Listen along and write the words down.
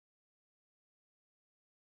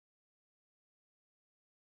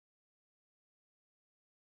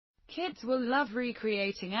Kids will love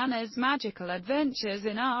recreating Anna's magical adventures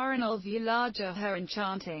in Arendelle. View larger. Her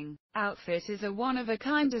enchanting outfit is a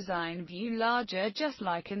one-of-a-kind design. View larger. Just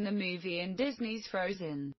like in the movie in Disney's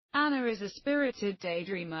Frozen, Anna is a spirited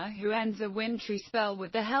daydreamer who ends a wintry spell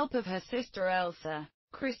with the help of her sister Elsa,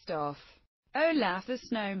 Kristoff, Olaf the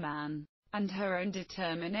Snowman, and her own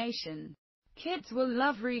determination. Kids will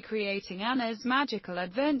love recreating Anna's magical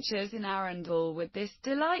adventures in Arendelle with this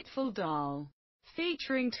delightful doll.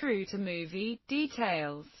 Featuring true-to-movie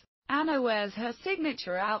details, Anna wears her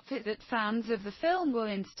signature outfit that fans of the film will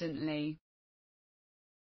instantly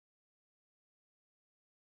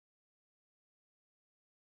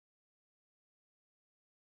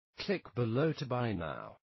click below to buy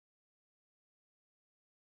now.